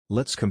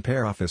Let's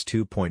compare Office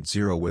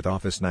 2.0 with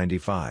Office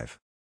 95.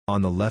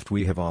 On the left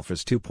we have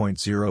Office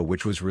 2.0,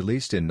 which was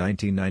released in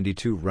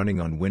 1992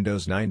 running on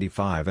Windows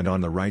 95, and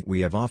on the right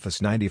we have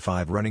Office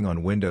 95 running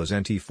on Windows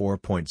NT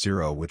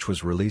 4.0, which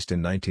was released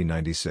in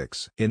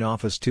 1996. In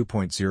Office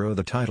 2.0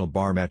 the title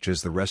bar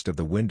matches the rest of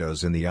the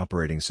windows in the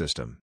operating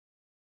system.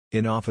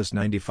 In Office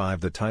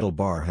 95 the title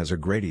bar has a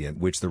gradient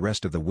which the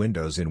rest of the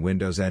windows in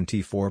Windows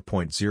NT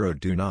 4.0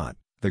 do not.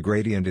 The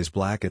gradient is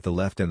black at the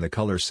left and the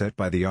color set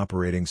by the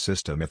operating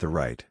system at the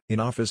right.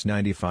 In Office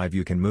 95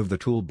 you can move the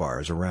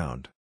toolbars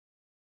around.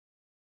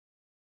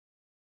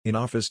 In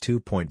Office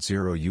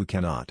 2.0 you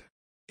cannot.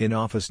 In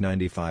Office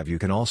 95 you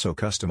can also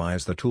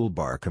customize the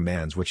toolbar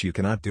commands, which you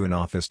cannot do in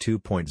Office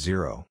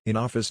 2.0. In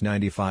Office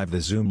 95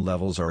 the zoom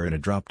levels are in a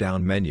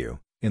drop-down menu.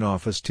 In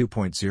Office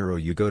 2.0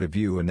 you go to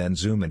View and then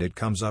Zoom and it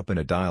comes up in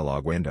a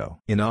dialog window.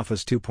 In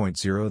Office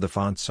 2.0 the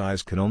font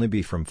size can only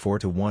be from 4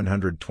 to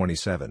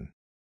 127.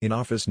 In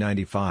Office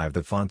 95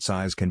 the font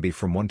size can be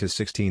from 1 to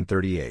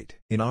 1638.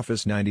 In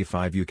Office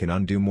 95 you can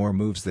undo more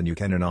moves than you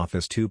can in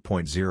Office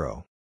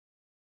 2.0.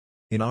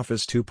 In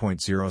Office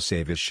 2.0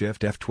 save is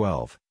Shift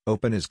F12,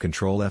 open is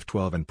Control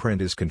F12 and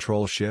print is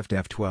Control Shift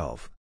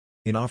F12.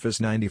 In Office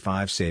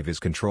 95 save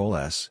is Control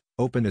S,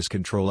 open is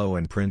Control O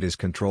and print is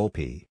Control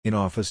P. In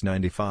Office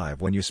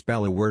 95 when you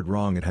spell a word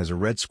wrong it has a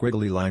red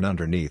squiggly line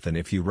underneath, and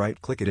if you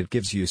right-click it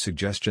gives you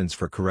suggestions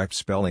for correct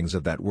spellings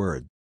of that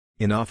word.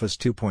 In Office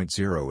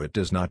 2.0 it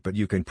does not, but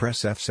you can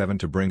press F7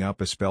 to bring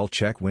up a spell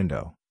check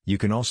window. You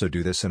can also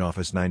do this in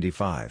Office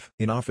 95.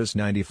 In Office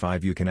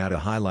 95 you can add a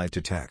highlight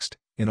to text.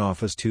 In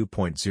Office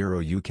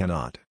 2.0 you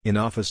cannot. In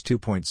Office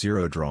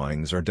 2.0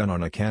 drawings are done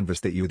on a canvas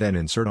that you then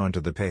insert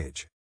onto the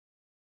page.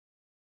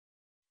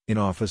 In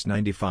Office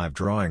 95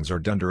 drawings are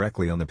done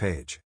directly on the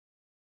page.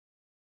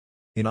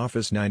 In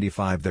Office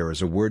 95 there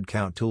is a word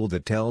count tool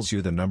that tells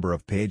you the number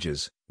of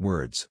pages,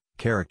 words,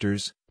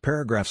 characters,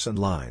 paragraphs and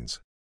lines.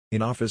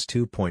 In Office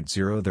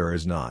 2.0 there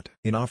is not.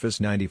 In Office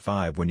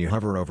 95 when you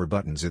hover over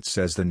buttons it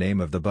says the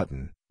name of the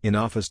button. In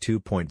Office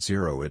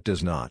 2.0 it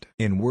does not.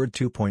 In Word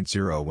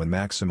 2.0 when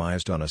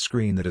maximized on a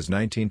screen that is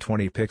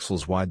 1920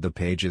 pixels wide the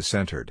page is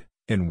centered.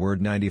 In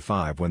Word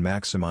 95 when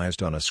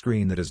maximized on a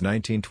screen that is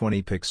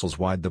 1920 pixels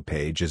wide the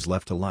page is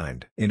left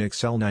aligned. In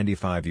Excel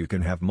 95 you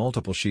can have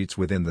multiple sheets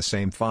within the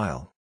same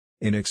file.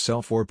 In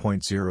Excel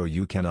 4.0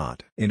 you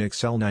cannot. In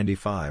Excel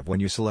 95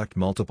 when you select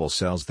multiple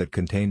cells that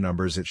contain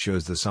numbers it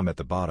shows the sum at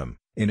the bottom.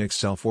 In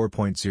Excel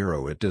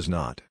 4.0 it does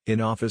not.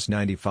 In Office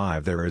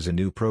 95 there is a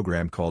new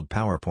program called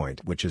PowerPoint,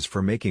 which is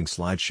for making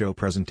slideshow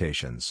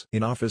presentations.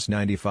 In Office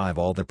 95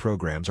 all the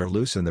programs are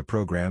loose in the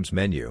Programs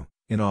menu.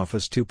 In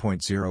Office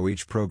 2.0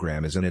 each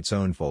program is in its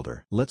own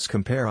folder. Let's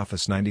compare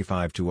Office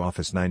 95 to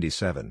Office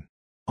 97.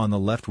 On the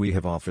left we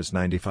have Office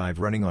 95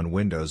 running on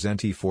Windows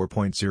NT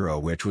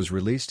 4.0, which was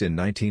released in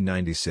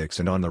 1996,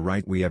 and on the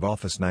right we have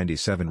Office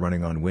 97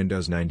 running on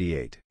Windows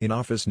 98. In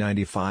Office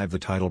 95 the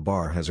title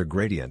bar has a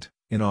gradient.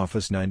 In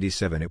Office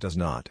 97 it does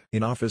not.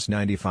 In Office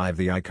 95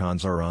 the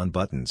icons are on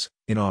buttons.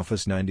 In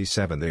Office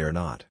 97 they are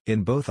not.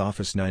 In both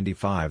Office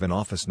 95 and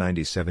Office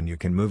 97 you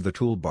can move the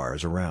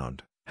toolbars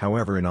around.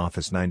 However, in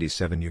Office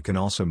 97 you can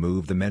also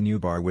move the menu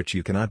bar, which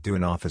you cannot do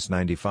in Office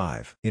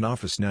 95. In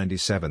Office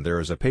 97 there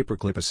is a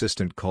paperclip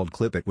assistant called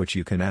Clip It, which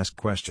you can ask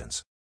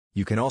questions.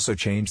 You can also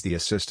change the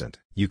assistant.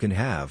 You can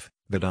have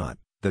the Dot,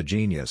 the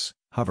Genius,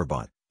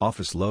 Hoverbot,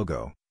 Office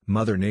Logo,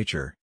 Mother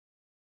Nature,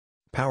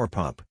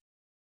 PowerPop,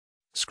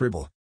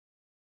 Scribble,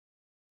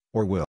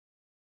 or Will.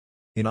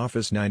 In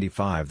Office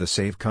 95 the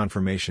Save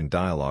Confirmation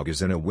dialog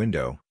is in a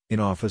window. In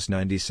Office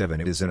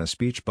 97 it is in a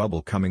speech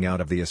bubble coming out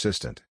of the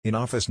assistant. In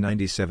Office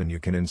 97 you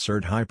can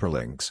insert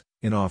hyperlinks.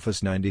 In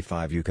Office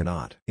 95 you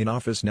cannot. In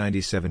Office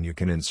 97 you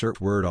can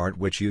insert word art,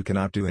 which you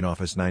cannot do in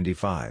Office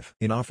 95.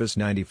 In Office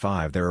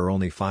 95 there are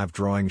only 5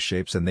 drawing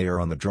shapes and they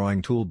are on the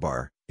drawing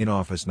toolbar. In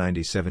Office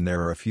 97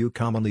 there are a few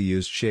commonly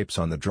used shapes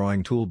on the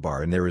drawing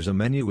toolbar, and there is a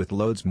menu with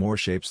loads more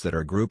shapes that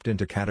are grouped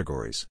into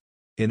categories.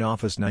 In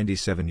Office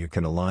 97 you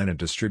can align and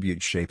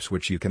distribute shapes,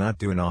 which you cannot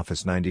do in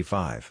Office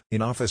 95.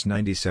 In Office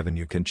 97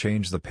 you can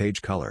change the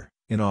page color.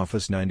 In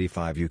Office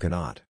 95 you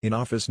cannot. In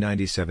Office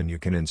 97 you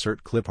can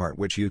insert clip art,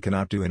 which you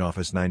cannot do in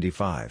Office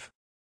 95.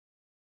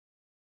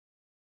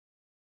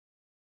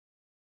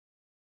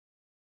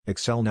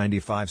 Excel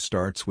 95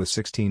 starts with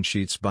 16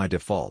 sheets by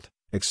default.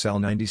 Excel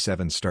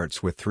 97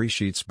 starts with 3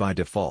 sheets by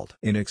default.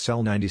 In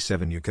Excel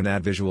 97 you can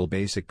add Visual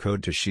Basic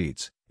Code to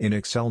sheets. In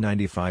Excel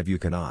 95 you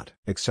cannot.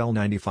 Excel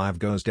 95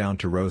 goes down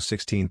to row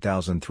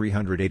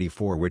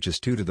 16,384, which is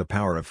 2 to the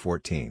power of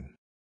 14.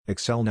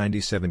 Excel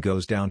 97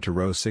 goes down to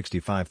row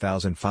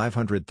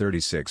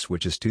 65,536,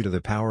 which is 2 to the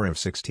power of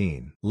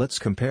 16. Let's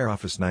compare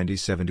Office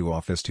 97 to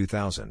Office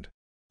 2000.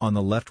 On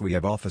the left we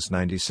have Office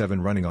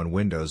 97 running on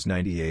Windows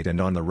 98,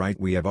 and on the right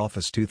we have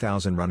Office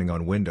 2000 running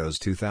on Windows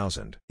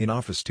 2000. In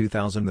Office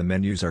 2000 the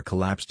menus are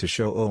collapsed to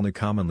show only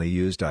commonly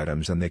used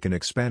items, and they can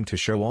expand to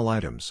show all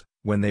items.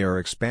 When they are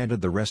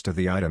expanded the rest of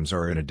the items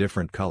are in a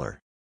different color.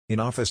 In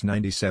Office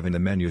 97 the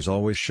menus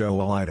always show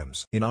all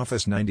items. In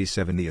Office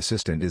 97 the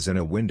assistant is in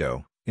a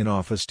window. In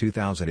Office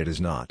 2000 it is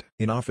not.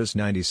 In Office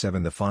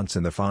 97 the fonts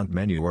in the font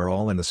menu are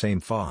all in the same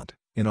font.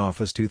 In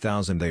Office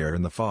 2000 they are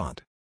in the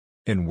font.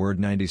 In Word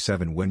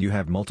 97 when you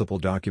have multiple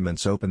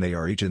documents open they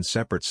are each in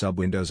separate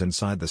sub-windows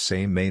inside the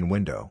same main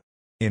window.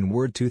 In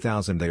Word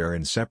 2000 they are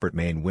in separate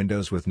main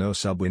windows with no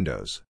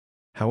sub-windows.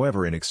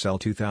 However in Excel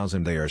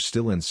 2000 they are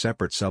still in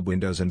separate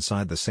sub-windows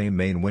inside the same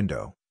main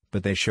window,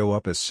 but they show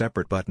up as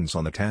separate buttons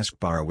on the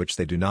taskbar which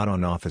they do not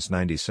on Office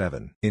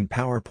 97. In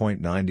PowerPoint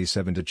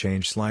 97 to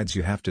change slides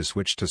you have to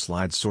switch to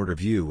Slide Sorter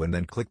View and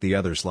then click the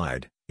other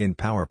slide. In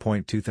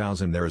PowerPoint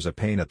 2000 there is a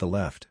pane at the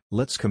left.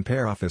 Let's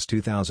compare Office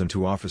 2000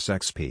 to Office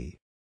XP.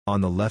 On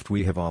the left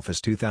we have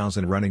Office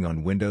 2000 running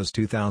on Windows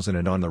 2000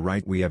 and on the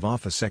right we have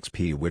Office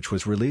XP which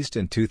was released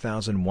in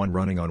 2001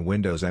 running on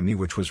Windows ME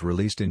which was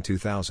released in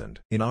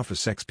 2000. In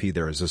Office XP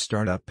there is a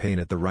startup pane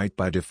at the right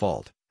by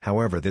default,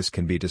 however this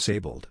can be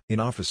disabled. In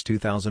Office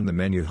 2000 the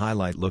menu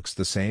highlight looks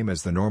the same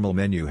as the normal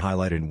menu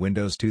highlight in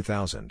Windows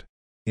 2000.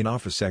 In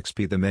Office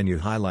XP the menu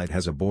highlight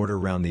has a border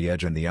around the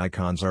edge and the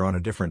icons are on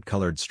a different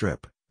colored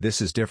strip. This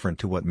is different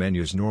to what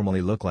menus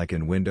normally look like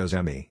in Windows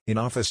ME. In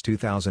Office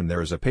 2000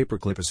 there is a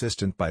paperclip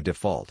assistant by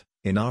default.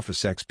 In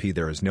Office XP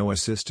there is no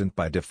assistant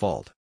by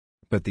default,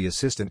 but the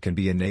assistant can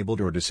be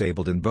enabled or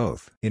disabled in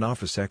both. In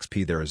Office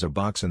XP there is a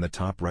box in the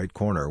top right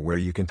corner where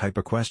you can type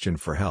a question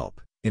for help.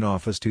 In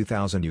Office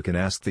 2000 you can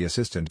ask the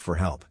assistant for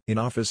help. In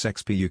Office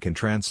XP you can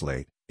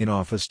translate. In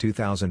Office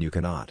 2000 you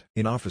cannot.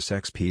 In Office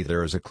XP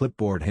there is a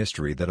clipboard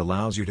history that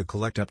allows you to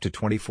collect up to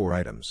 24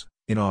 items.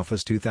 In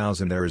Office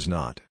 2000 there is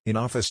not. In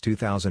Office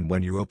 2000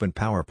 when you open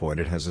PowerPoint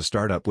it has a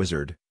startup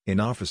wizard. In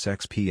Office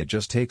XP it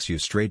just takes you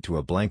straight to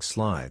a blank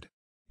slide.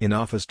 In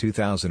Office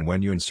 2000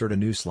 when you insert a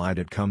new slide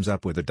it comes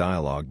up with a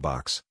dialog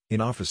box. In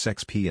Office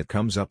XP it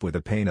comes up with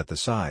a pane at the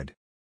side.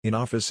 In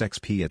Office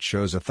XP it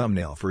shows a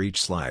thumbnail for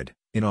each slide.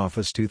 In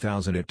Office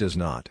 2000 it does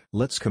not.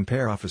 Let's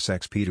compare Office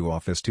XP to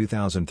Office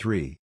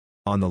 2003.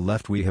 On the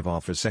left we have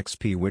Office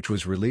XP which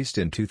was released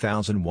in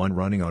 2001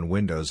 running on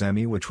Windows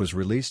ME which was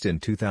released in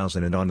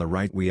 2000 and on the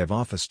right we have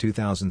Office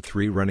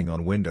 2003 running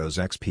on Windows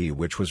XP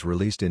which was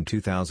released in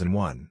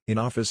 2001. In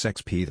Office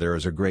XP there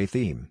is a gray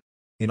theme.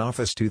 In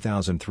Office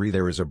 2003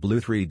 there is a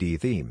blue 3D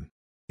theme.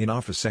 In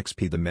Office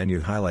XP the menu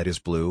highlight is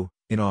blue.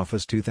 In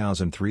Office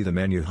 2003 the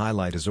menu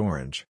highlight is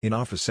orange. In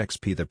Office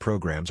XP the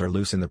programs are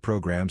loose in the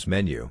Programs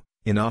menu.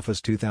 In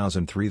Office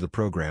 2003 the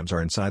programs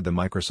are inside the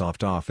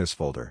Microsoft Office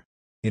folder.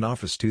 In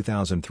Office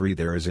 2003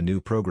 there is a new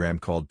program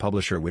called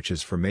Publisher which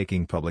is for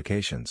making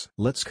publications.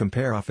 Let's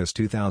compare Office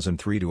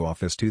 2003 to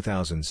Office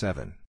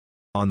 2007.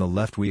 On the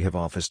left we have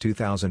Office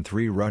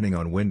 2003 running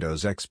on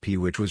Windows XP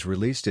which was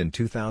released in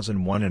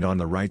 2001 and on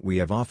the right we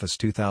have Office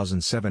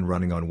 2007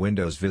 running on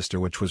Windows Vista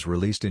which was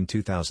released in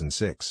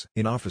 2006.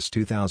 In Office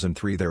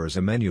 2003 there is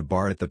a menu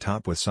bar at the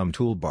top with some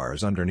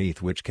toolbars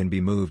underneath which can be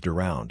moved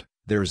around.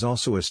 There is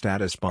also a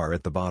status bar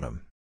at the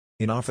bottom.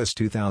 In Office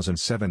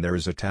 2007 there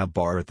is a tab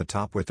bar at the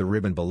top with the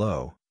ribbon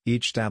below.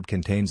 Each tab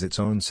contains its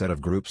own set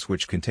of groups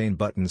which contain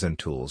buttons and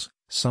tools.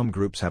 Some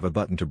groups have a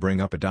button to bring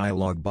up a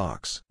dialog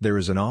box. There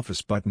is an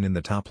Office button in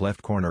the top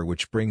left corner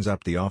which brings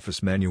up the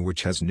Office menu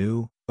which has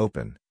New,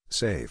 Open,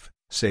 Save,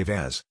 Save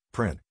As,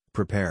 Print,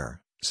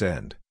 Prepare,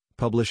 Send,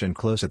 Publish and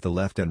Close at the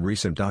left and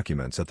Recent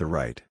Documents at the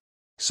right.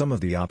 Some of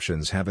the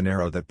options have an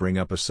arrow that bring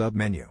up a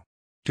sub-menu.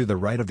 To the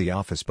right of the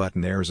Office button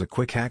there is a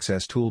quick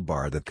access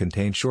toolbar that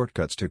contains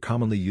shortcuts to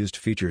commonly used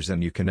features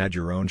and you can add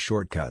your own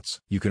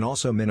shortcuts. You can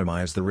also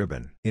minimize the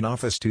ribbon. In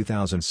Office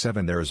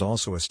 2007 there is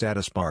also a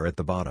status bar at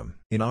the bottom.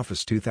 In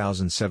Office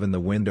 2007 the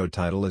window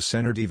title is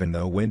centered even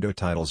though window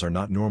titles are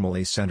not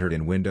normally centered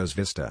in Windows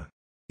Vista.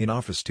 In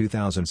Office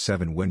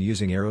 2007 when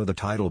using arrow the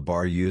title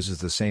bar uses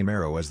the same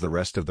arrow as the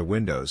rest of the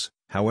windows,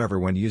 however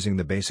when using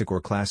the basic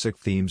or classic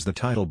themes the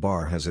title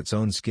bar has its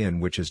own skin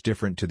which is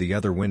different to the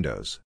other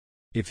windows.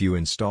 If you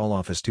install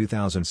Office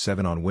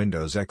 2007 on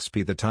Windows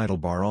XP the title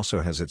bar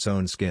also has its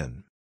own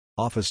skin.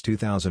 Office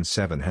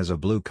 2007 has a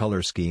blue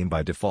color scheme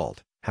by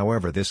default,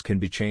 however this can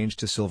be changed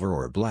to silver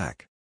or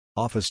black.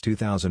 Office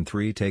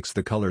 2003 takes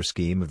the color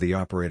scheme of the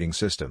operating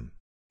system.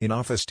 In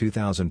Office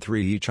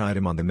 2003 each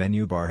item on the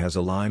menu bar has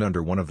a line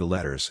under one of the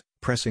letters.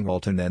 Pressing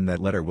Alt and then that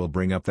letter will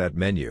bring up that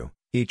menu.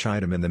 Each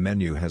item in the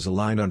menu has a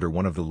line under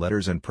one of the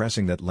letters and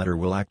pressing that letter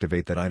will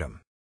activate that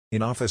item.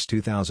 In Office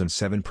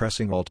 2007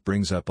 pressing Alt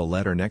brings up a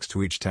letter next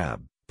to each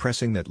tab.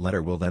 Pressing that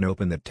letter will then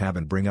open that tab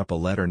and bring up a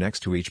letter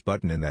next to each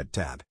button in that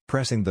tab.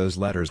 Pressing those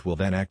letters will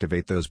then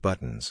activate those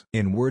buttons.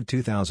 In Word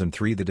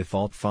 2003 the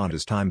default font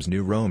is Times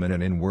New Roman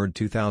and in Word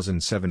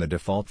 2007 the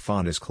default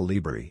font is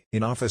Calibri.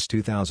 In Office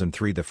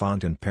 2003 the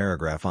font and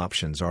paragraph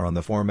options are on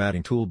the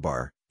formatting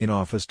toolbar. In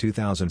Office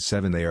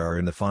 2007 they are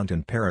in the font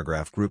and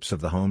paragraph groups of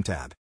the Home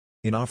tab.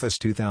 In Office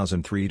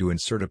 2003 to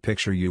insert a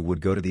picture you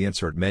would go to the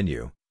Insert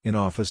menu. In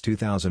Office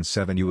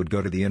 2007 you would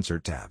go to the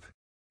Insert tab.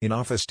 In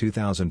Office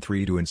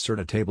 2003 to insert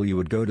a table you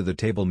would go to the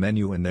Table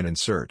menu and then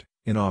Insert.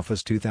 In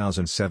Office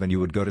 2007 you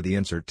would go to the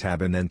Insert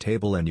tab and then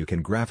Table and you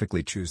can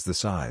graphically choose the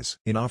size.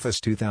 In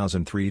Office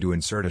 2003 to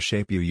insert a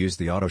shape you use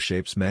the Auto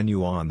Shapes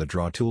menu on the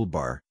Draw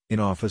toolbar. In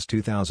Office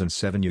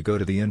 2007 you go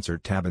to the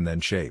Insert tab and then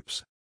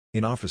Shapes.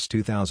 In Office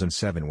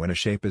 2007 when a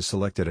shape is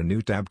selected a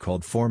new tab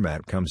called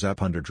Format comes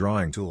up under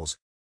Drawing Tools.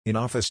 In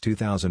Office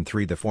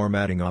 2003 the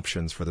formatting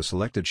options for the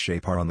selected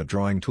shape are on the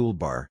Drawing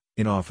toolbar.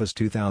 In Office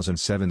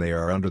 2007 they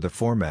are under the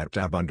Format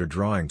tab under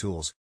Drawing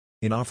Tools.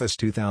 In Office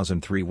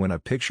 2003 when a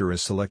picture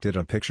is selected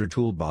a Picture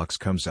toolbox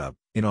comes up.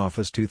 In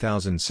Office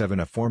 2007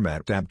 a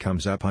Format tab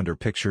comes up under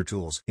Picture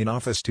Tools. In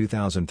Office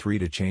 2003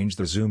 to change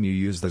the zoom you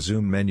use the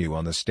Zoom menu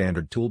on the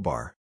standard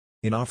toolbar.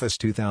 In Office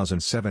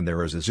 2007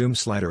 there is a zoom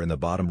slider in the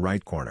bottom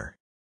right corner.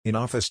 In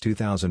Office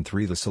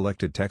 2003 the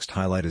selected text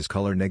highlight is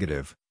color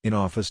negative. In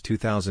Office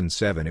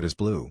 2007 it is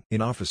blue.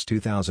 In Office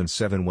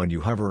 2007 when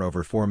you hover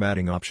over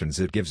formatting options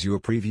it gives you a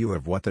preview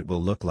of what that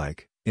will look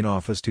like. In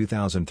Office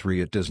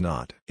 2003 it does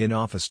not. In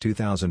Office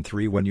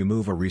 2003 when you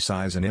move or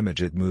resize an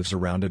image it moves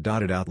around a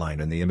dotted outline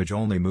and the image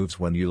only moves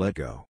when you let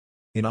go.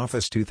 In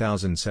Office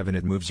 2007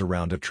 it moves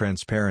around a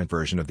transparent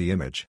version of the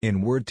image.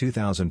 In Word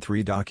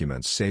 2003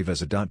 documents save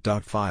as a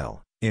 .doc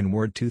file. In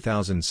Word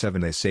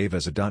 2007 they save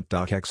as a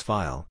 .docx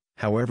file,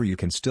 however you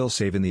can still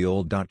save in the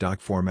old .doc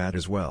format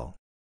as well.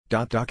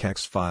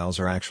 .docx files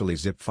are actually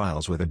zip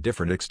files with a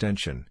different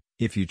extension.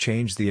 If you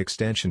change the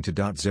extension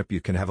to .zip you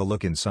can have a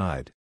look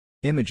inside.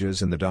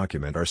 Images in the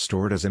document are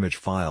stored as image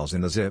files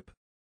in the zip.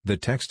 The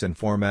text and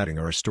formatting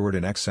are stored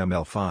in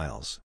XML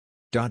files.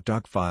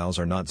 .doc files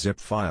are not zip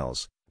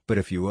files, but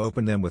if you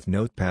open them with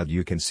Notepad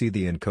you can see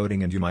the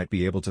encoding and you might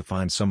be able to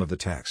find some of the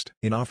text.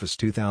 In Office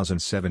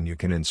 2007 you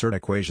can insert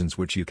equations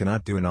which you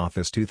cannot do in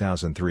Office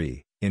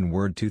 2003. In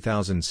Word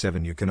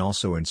 2007 you can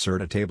also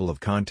insert a table of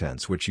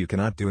contents which you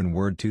cannot do in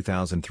Word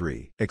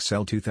 2003.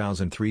 Excel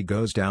 2003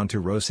 goes down to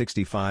row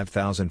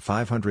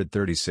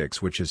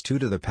 65,536 which is 2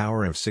 to the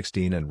power of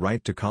 16 and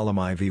right to column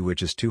IV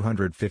which is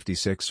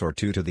 256 or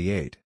 2 to the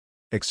 8.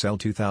 Excel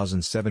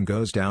 2007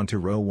 goes down to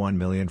row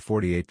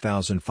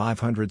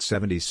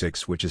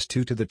 1,048,576 which is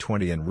 2 to the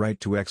 20 and right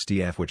to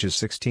XDF which is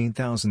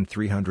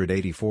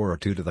 16,384 or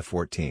 2 to the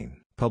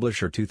 14.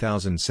 Publisher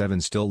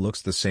 2007 still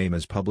looks the same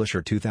as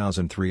Publisher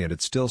 2003 and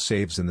it still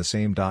saves in the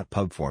same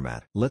 .pub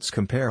format. Let's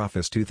compare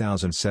Office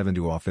 2007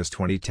 to Office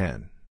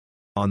 2010.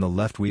 On the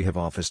left we have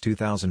Office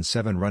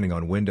 2007 running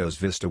on Windows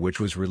Vista which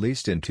was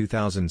released in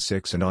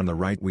 2006 and on the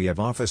right we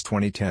have Office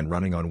 2010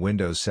 running on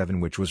Windows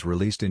 7 which was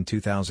released in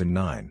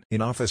 2009.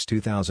 In Office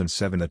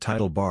 2007 the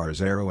title bar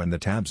is arrow and the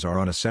tabs are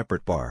on a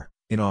separate bar.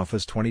 In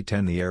Office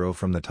 2010 the arrow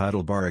from the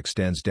title bar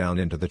extends down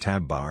into the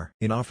tab bar.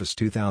 In Office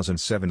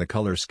 2007 the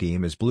color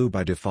scheme is blue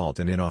by default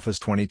and in Office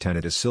 2010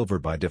 it is silver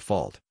by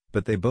default,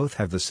 but they both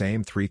have the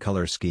same 3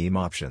 color scheme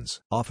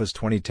options. Office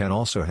 2010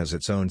 also has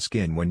its own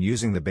skin when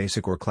using the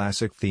basic or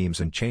classic themes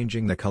and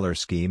changing the color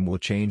scheme will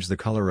change the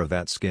color of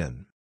that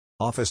skin.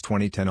 Office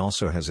 2010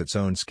 also has its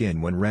own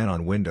skin when ran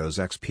on Windows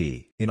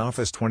XP. In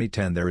Office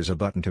 2010 there is a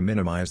button to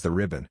minimize the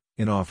ribbon.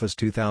 In Office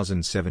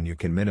 2007 you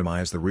can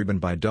minimize the ribbon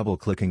by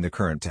double-clicking the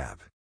current tab.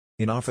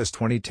 In Office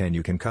 2010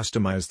 you can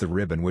customize the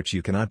ribbon which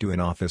you cannot do in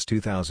Office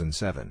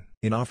 2007.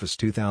 In Office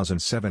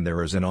 2007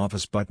 there is an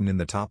Office button in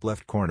the top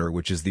left corner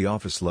which is the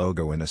Office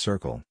logo in a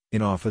circle.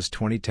 In Office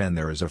 2010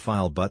 there is a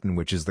File button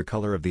which is the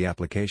color of the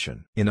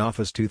application. In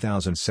Office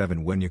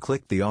 2007 when you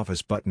click the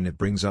Office button it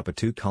brings up a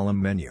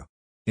 2-column menu.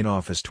 In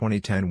Office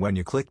 2010 when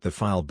you click the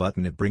File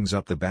button it brings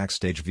up the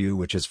Backstage view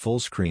which is full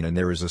screen and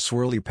there is a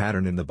swirly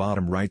pattern in the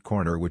bottom right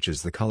corner which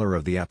is the color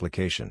of the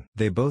application.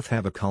 They both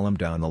have a column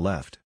down the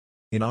left.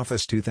 In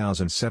Office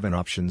 2007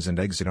 options and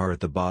exit are at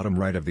the bottom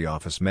right of the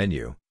Office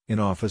menu. In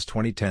Office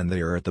 2010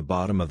 they are at the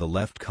bottom of the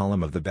left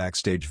column of the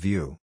Backstage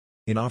view.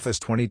 In Office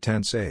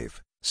 2010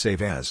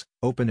 save as,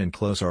 open and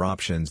close are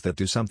options that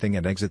do something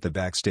and exit the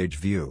Backstage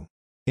view.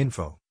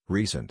 Info,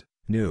 recent,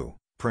 new,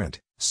 print,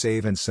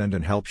 save and send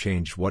and help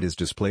change what is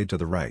displayed to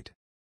the right.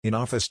 In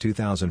Office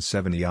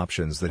 2007 the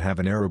options that have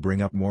an arrow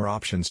bring up more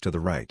options to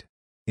the right.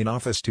 In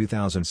Office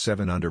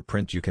 2007 under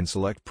Print you can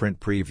select Print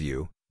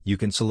Preview, you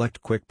can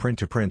select Quick Print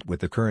to print with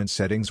the current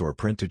settings or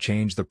Print to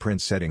change the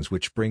print settings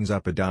which brings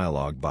up a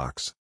dialog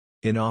box.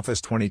 In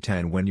Office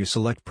 2010 when you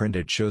select Print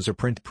it shows a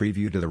Print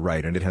Preview to the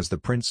right and it has the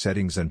print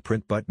settings and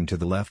print button to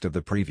the left of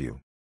the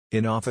preview.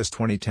 In Office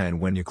 2010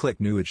 when you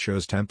click New it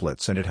shows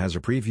Templates and it has a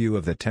preview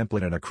of the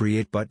template and a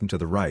Create button to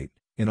the right.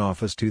 In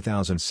Office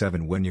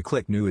 2007 when you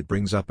click New it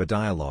brings up a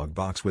dialog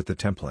box with the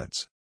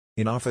templates.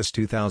 In Office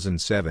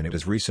 2007 it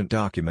is Recent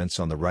Documents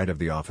on the right of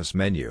the Office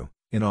menu.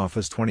 In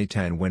Office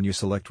 2010 when you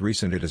select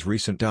Recent it is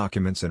Recent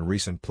Documents and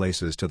Recent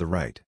Places to the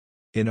right.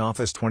 In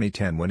Office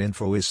 2010 when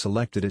Info is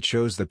selected it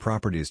shows the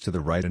properties to the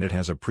right and it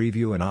has a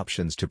preview and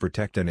options to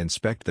protect and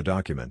inspect the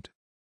document.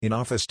 In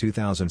Office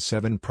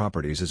 2007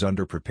 Properties is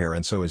under Prepare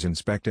and so is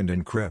Inspect and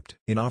Encrypt.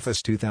 In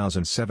Office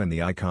 2007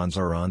 the icons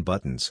are on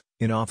buttons,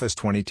 in Office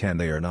 2010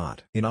 they are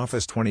not. In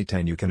Office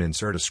 2010 you can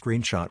insert a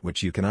screenshot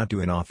which you cannot do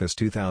in Office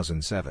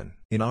 2007.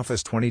 In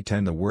Office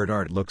 2010 the word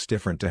art looks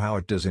different to how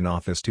it does in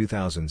Office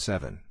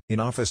 2007. In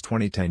Office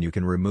 2010 you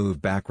can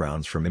remove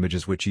backgrounds from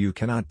images which you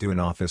cannot do in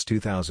Office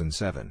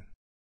 2007.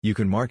 You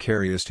can mark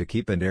areas to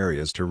keep and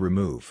areas to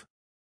remove.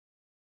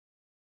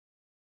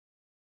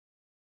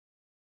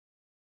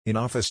 In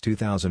Office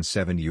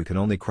 2007 you can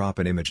only crop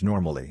an image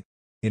normally.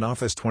 In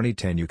Office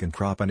 2010 you can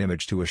crop an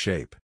image to a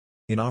shape.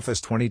 In Office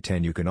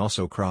 2010 you can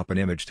also crop an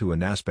image to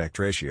an aspect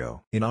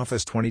ratio. In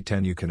Office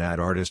 2010 you can add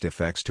artist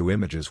effects to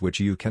images which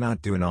you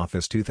cannot do in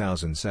Office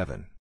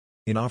 2007.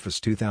 In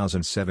Office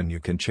 2007 you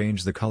can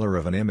change the color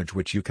of an image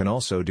which you can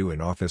also do in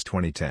Office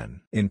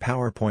 2010. In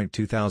PowerPoint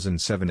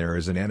 2007 there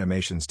is an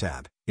Animations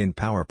tab. In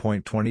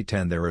PowerPoint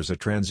 2010 there is a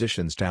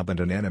Transitions tab and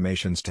an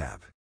Animations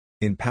tab.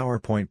 In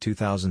PowerPoint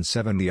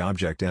 2007 the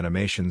object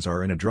animations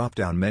are in a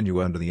drop-down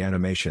menu under the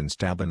Animations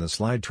tab and the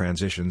slide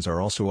transitions are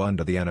also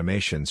under the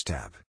Animations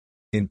tab.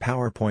 In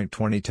PowerPoint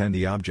 2010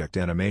 the object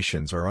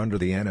animations are under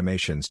the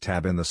Animations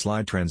tab and the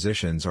slide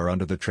transitions are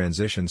under the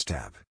Transitions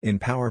tab. In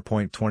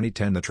PowerPoint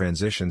 2010 the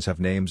transitions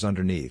have names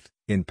underneath,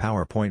 in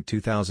PowerPoint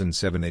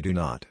 2007 they do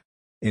not.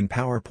 In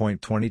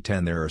PowerPoint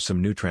 2010 there are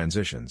some new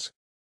transitions.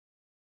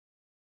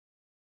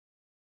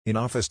 In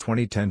Office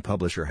 2010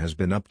 Publisher has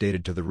been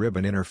updated to the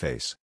ribbon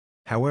interface.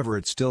 However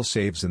it still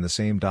saves in the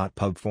same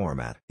 .pub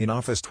format. In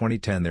Office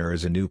 2010 there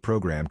is a new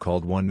program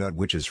called OneNote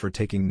which is for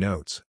taking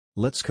notes.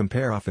 Let's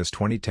compare Office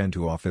 2010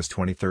 to Office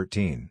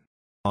 2013.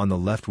 On the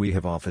left we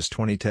have Office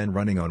 2010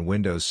 running on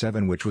Windows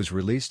 7 which was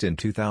released in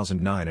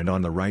 2009 and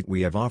on the right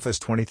we have Office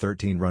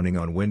 2013 running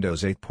on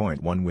Windows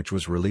 8.1 which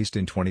was released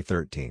in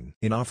 2013.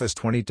 In Office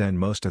 2010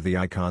 most of the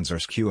icons are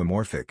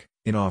skeuomorphic,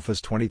 in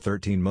Office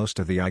 2013 most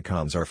of the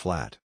icons are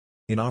flat.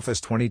 In Office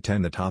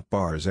 2010 the top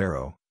bar is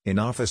arrow, in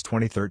Office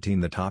 2013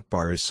 the top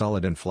bar is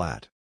solid and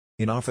flat.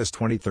 In Office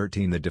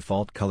 2013 the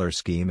default color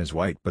scheme is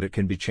white but it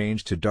can be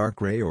changed to dark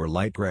gray or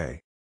light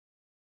gray.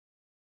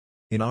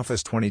 In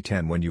Office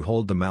 2010 when you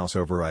hold the mouse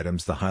over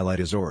items the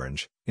highlight is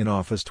orange, in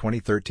Office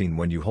 2013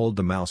 when you hold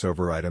the mouse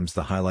over items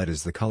the highlight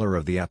is the color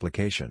of the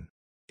application.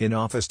 In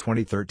Office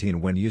 2013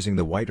 when using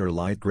the white or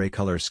light gray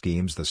color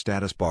schemes the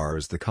status bar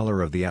is the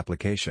color of the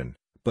application,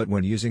 but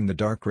when using the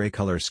dark gray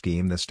color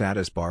scheme the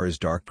status bar is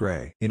dark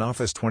gray. In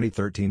Office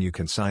 2013 you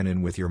can sign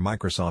in with your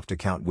Microsoft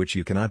account which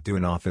you cannot do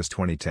in Office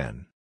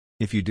 2010.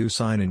 If you do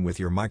sign in with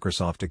your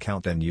Microsoft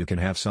account then you can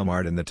have some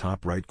art in the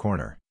top right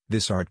corner.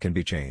 This art can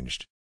be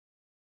changed.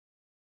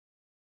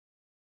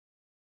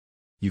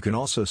 You can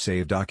also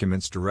save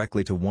documents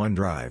directly to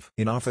OneDrive.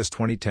 In Office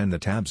 2010 the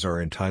tabs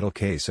are in title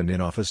case and in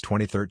Office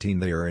 2013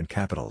 they are in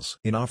capitals.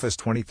 In Office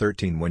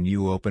 2013 when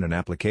you open an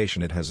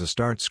application it has a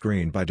start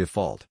screen by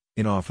default,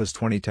 in Office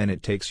 2010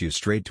 it takes you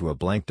straight to a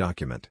blank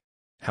document.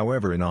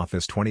 However in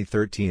Office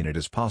 2013 it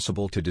is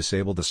possible to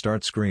disable the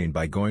start screen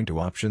by going to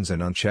Options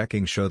and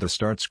unchecking Show the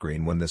Start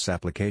Screen when this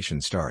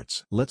application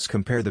starts. Let's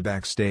compare the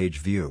Backstage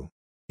view.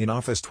 In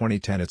Office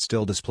 2010 it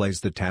still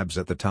displays the tabs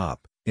at the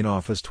top. In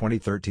Office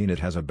 2013 it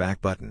has a back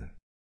button.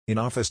 In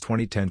Office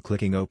 2010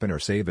 clicking Open or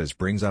Save As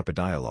brings up a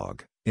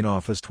dialog. In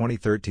Office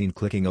 2013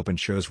 clicking Open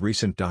shows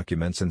recent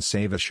documents and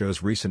Save As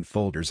shows recent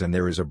folders and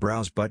there is a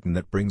Browse button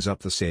that brings up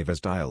the Save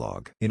As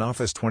dialog. In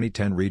Office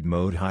 2010 Read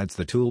Mode hides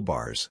the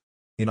toolbars.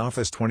 In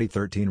Office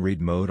 2013 Read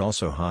Mode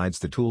also hides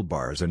the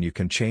toolbars and you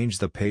can change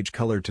the page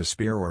color to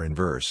spear or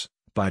inverse.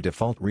 By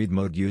default Read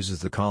Mode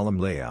uses the column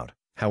layout,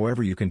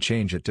 however you can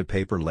change it to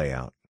paper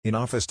layout. In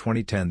Office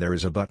 2010 there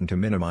is a button to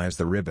minimize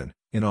the ribbon.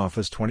 In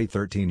Office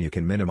 2013 you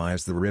can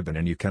minimize the ribbon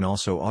and you can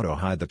also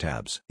auto-hide the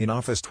tabs. In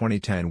Office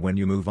 2010 when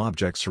you move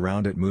objects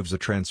around it moves a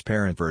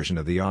transparent version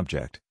of the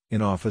object.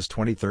 In Office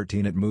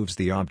 2013 it moves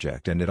the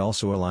object and it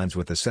also aligns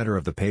with the center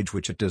of the page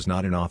which it does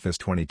not in Office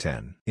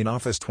 2010. In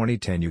Office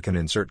 2010 you can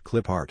insert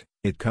clip art.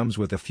 It comes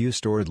with a few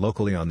stored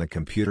locally on the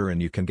computer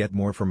and you can get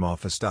more from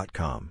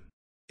office.com.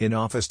 In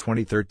Office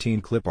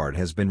 2013 clip art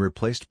has been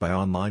replaced by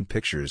Online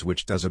Pictures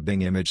which does a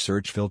Bing image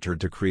search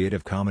filtered to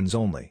Creative Commons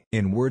only.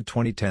 In Word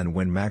 2010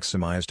 when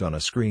maximized on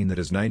a screen that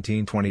is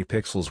 1920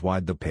 pixels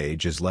wide the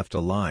page is left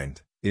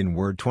aligned. In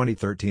Word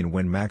 2013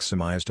 when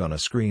maximized on a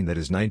screen that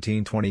is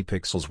 1920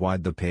 pixels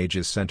wide the page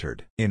is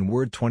centered. In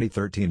Word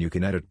 2013 you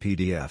can edit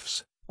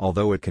PDFs,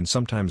 although it can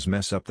sometimes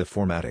mess up the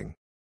formatting.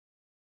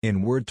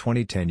 In Word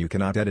 2010 you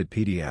cannot edit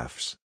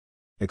PDFs.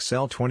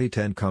 Excel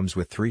 2010 comes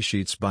with 3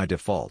 sheets by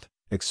default.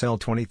 Excel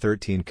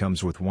 2013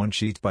 comes with 1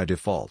 sheet by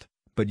default,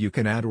 but you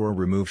can add or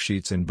remove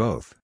sheets in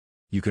both.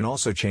 You can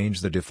also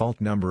change the default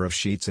number of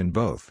sheets in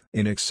both.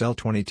 In Excel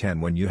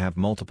 2010 when you have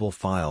multiple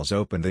files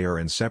open they are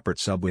in separate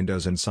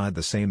sub-windows inside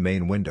the same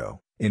main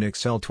window. In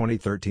Excel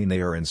 2013 they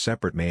are in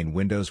separate main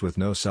windows with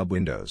no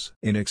sub-windows.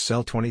 In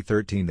Excel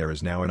 2013 there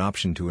is now an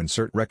option to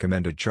insert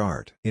recommended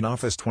chart. In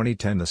Office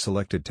 2010 the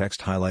selected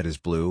text highlight is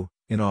blue.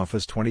 In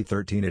Office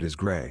 2013 it is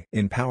gray.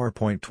 In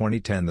PowerPoint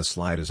 2010 the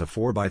slide is a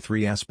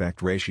 4:3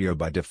 aspect ratio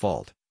by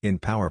default. In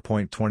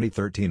PowerPoint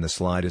 2013 the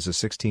slide is a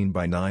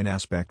 16:9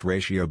 aspect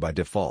ratio by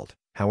default,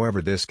 however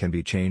this can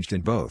be changed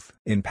in both.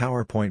 In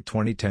PowerPoint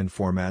 2010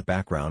 format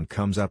background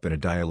comes up in a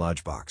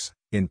dialog box.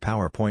 In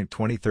PowerPoint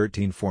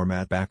 2013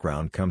 format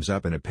background comes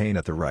up in a pane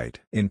at the right.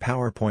 In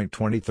PowerPoint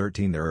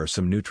 2013 there are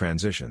some new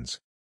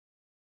transitions.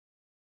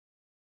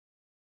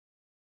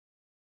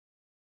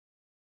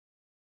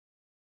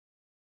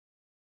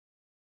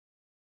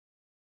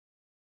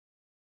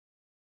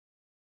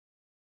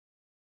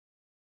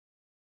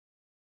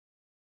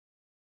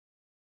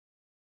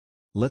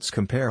 Let's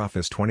compare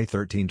Office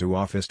 2013 to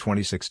Office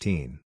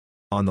 2016.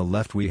 On the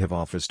left we have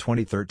Office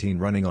 2013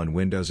 running on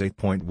Windows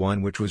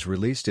 8.1 which was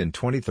released in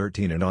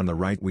 2013, and on the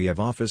right we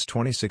have Office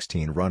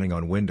 2016 running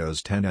on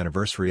Windows 10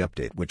 Anniversary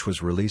Update which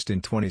was released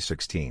in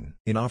 2016.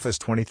 In Office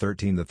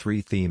 2013 the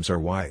three themes are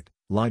white,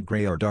 light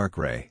gray or dark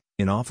gray.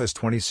 In Office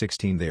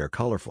 2016 they are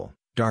colorful,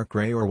 dark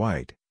gray or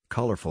white.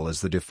 Colorful is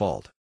the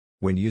default.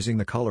 When using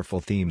the colorful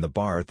theme the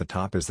bar at the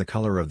top is the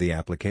color of the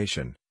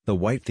application. The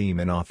white theme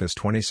in Office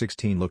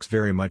 2016 looks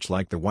very much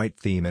like the white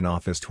theme in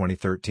Office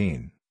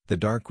 2013. The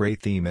dark gray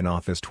theme in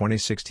Office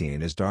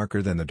 2016 is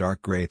darker than the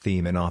dark gray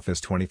theme in Office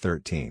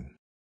 2013.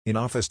 In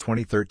Office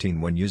 2013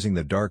 when using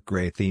the dark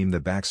gray theme the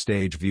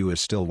backstage view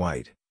is still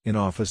white. In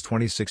Office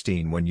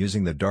 2016 when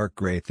using the dark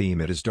gray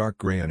theme it is dark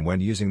gray, and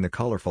when using the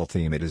colorful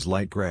theme it is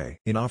light gray.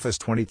 In Office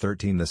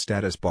 2013 the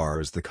status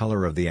bar is the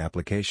color of the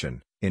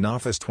application. In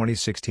Office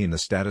 2016 the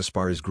status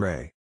bar is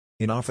gray.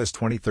 In Office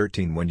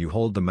 2013 when you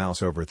hold the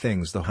mouse over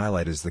things the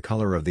highlight is the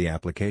color of the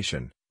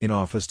application. In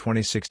Office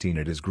 2016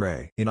 it is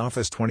gray. In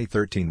Office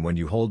 2013 when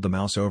you hold the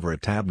mouse over a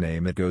tab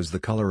name it goes the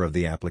color of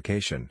the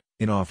application.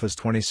 In Office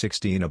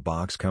 2016 a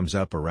box comes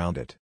up around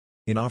it.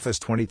 In Office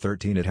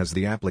 2013 it has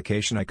the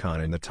application icon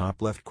in the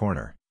top left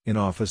corner. In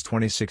Office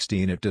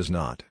 2016 it does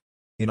not.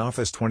 In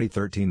Office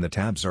 2013 the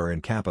tabs are in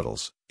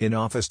capitals. In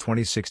Office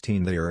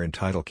 2016 they are in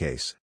title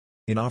case.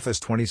 In Office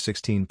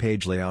 2016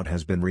 page layout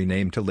has been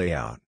renamed to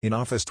layout. In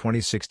Office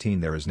 2016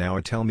 there is now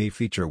a Tell Me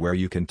feature where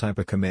you can type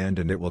a command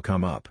and it will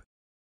come up.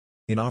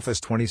 In Office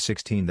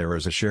 2016 there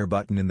is a share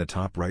button in the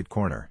top right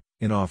corner.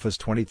 In Office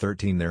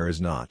 2013 there is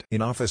not.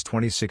 In Office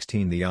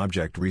 2016 the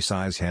object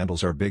resize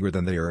handles are bigger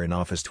than they are in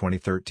Office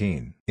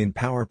 2013. In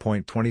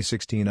PowerPoint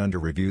 2016 under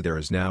Review there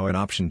is now an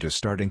option to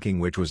start inking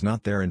which was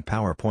not there in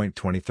PowerPoint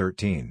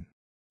 2013.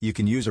 You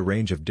can use a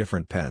range of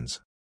different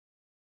pens.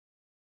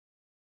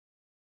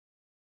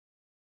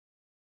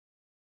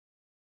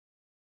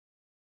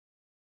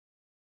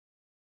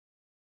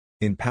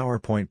 In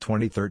PowerPoint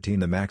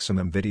 2013 the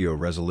maximum video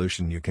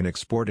resolution you can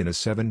export in is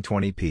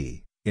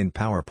 720p. In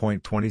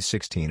PowerPoint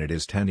 2016 it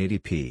is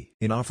 1080p.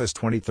 In Office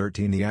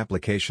 2013 the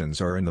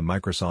applications are in the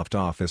Microsoft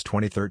Office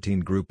 2013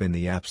 group in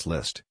the Apps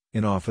list.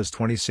 In Office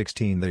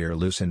 2016 they are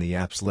loose in the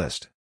Apps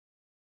list.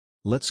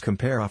 Let's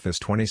compare Office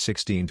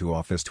 2016 to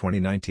Office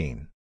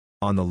 2019.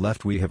 On the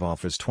left we have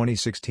Office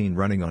 2016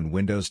 running on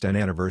Windows 10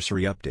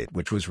 Anniversary Update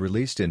which was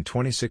released in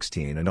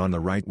 2016, and on the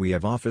right we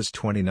have Office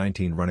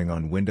 2019 running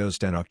on Windows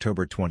 10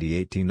 October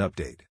 2018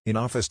 Update. In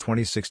Office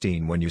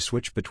 2016 when you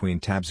switch between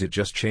tabs it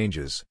just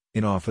changes.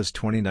 In Office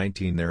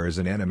 2019 there is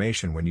an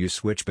animation when you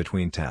switch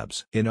between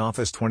tabs. In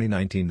Office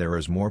 2019 there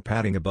is more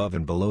padding above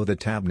and below the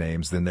tab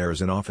names than there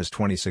is in Office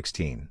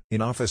 2016.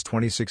 In Office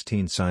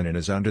 2016 sign-in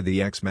is under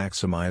the X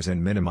maximize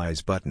and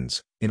minimize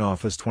buttons. In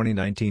Office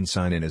 2019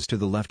 sign-in is to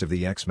the left of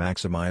the X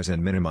maximize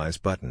and minimize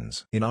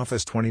buttons. In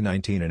Office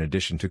 2019 in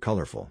addition to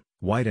colorful,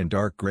 white and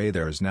dark gray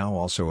there is now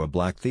also a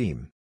black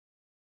theme.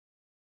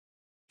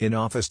 In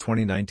Office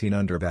 2019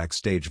 under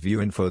Backstage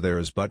View Info there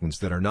is buttons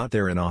that are not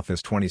there in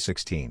Office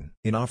 2016.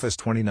 In Office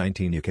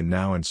 2019 you can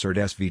now insert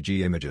SVG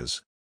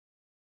images.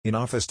 In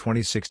Office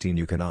 2016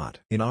 you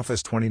cannot. In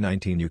Office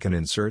 2019 you can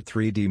insert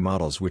 3D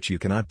models which you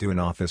cannot do in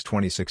Office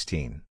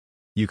 2016.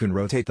 You can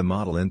rotate the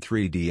model in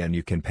 3D and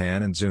you can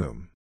pan and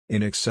zoom.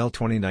 In Excel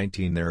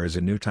 2019 there is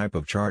a new type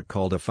of chart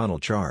called a funnel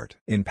chart.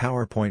 In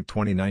PowerPoint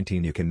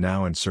 2019 you can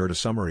now insert a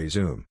summary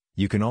zoom.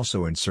 You can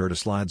also insert a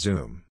slide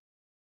zoom.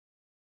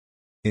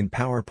 In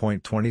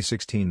PowerPoint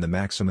 2016 the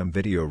maximum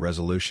video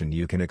resolution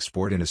you can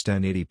export in is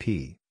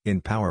 1080p, in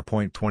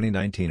PowerPoint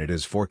 2019 it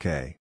is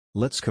 4K.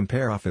 Let's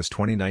compare Office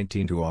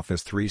 2019 to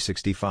Office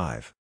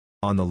 365.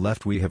 On the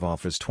left we have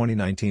Office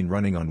 2019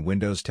 running on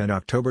Windows 10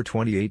 October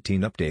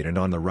 2018 Update, and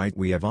on the right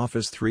we have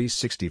Office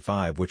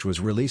 365 which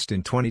was released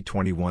in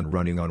 2021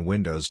 running on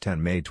Windows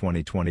 10 May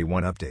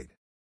 2021 Update.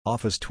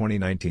 Office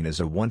 2019 is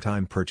a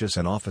one-time purchase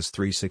and Office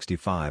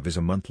 365 is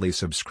a monthly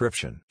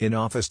subscription. In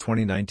Office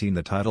 2019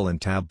 the title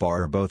and tab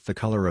bar are both the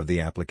color of the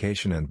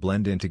application and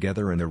blend in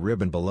together, and the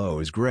ribbon below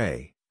is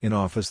gray. In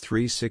Office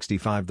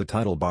 365 the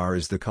title bar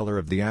is the color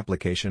of the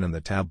application and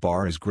the tab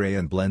bar is gray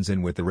and blends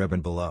in with the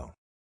ribbon below.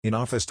 In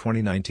Office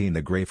 2019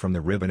 the gray from the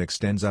ribbon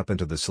extends up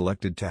into the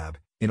selected tab.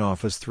 In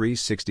Office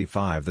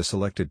 365 the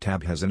selected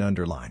tab has an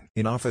underline.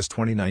 In Office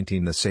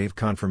 2019 the Save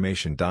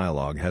Confirmation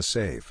dialog has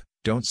Save,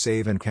 Don't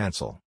Save and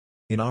Cancel.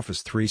 In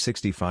Office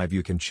 365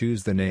 you can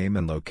choose the name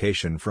and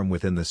location from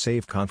within the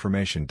Save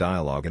Confirmation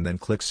dialog and then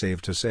click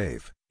Save to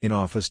save. In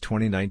Office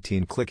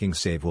 2019 clicking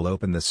Save will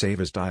open the Save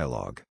As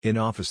dialog. In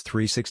Office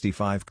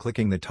 365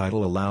 clicking the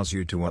title allows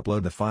you to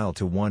upload the file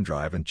to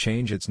OneDrive and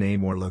change its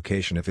name or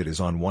location if it is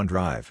on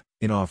OneDrive.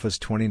 In Office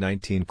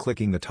 2019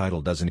 clicking the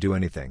title doesn't do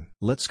anything.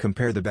 Let's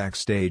compare the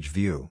Backstage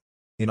view.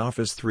 In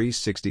Office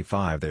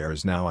 365 there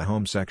is now a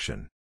Home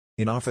section.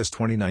 In Office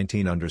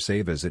 2019 under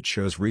Save As it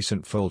shows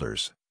recent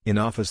folders. In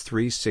Office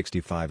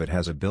 365 it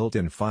has a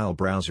built-in file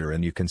browser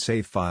and you can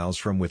save files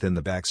from within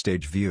the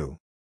Backstage view.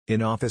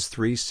 In Office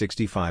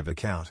 365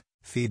 Account,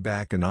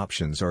 Feedback and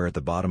Options are at the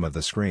bottom of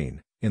the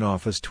screen. In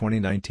Office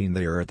 2019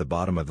 they are at the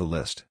bottom of the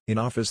list. In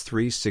Office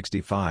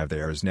 365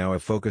 there is now a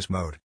Focus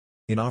mode.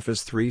 In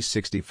Office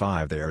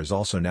 365 there is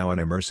also now an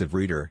immersive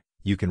reader.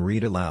 You can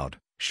read aloud,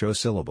 show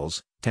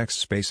syllables, text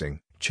spacing,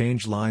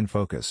 change line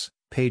focus,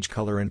 page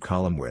color and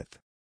column width.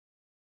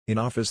 In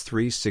Office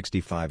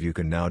 365 you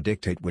can now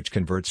dictate, which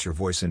converts your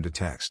voice into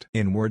text.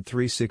 In Word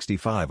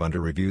 365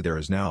 under Review there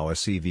is now a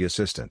CV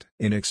Assistant.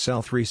 In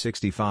Excel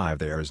 365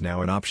 there is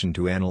now an option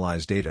to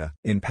analyze data.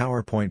 In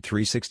PowerPoint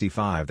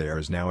 365 there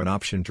is now an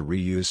option to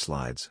reuse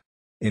slides.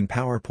 In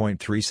PowerPoint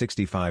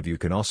 365 you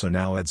can also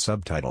now add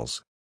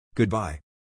subtitles. Goodbye.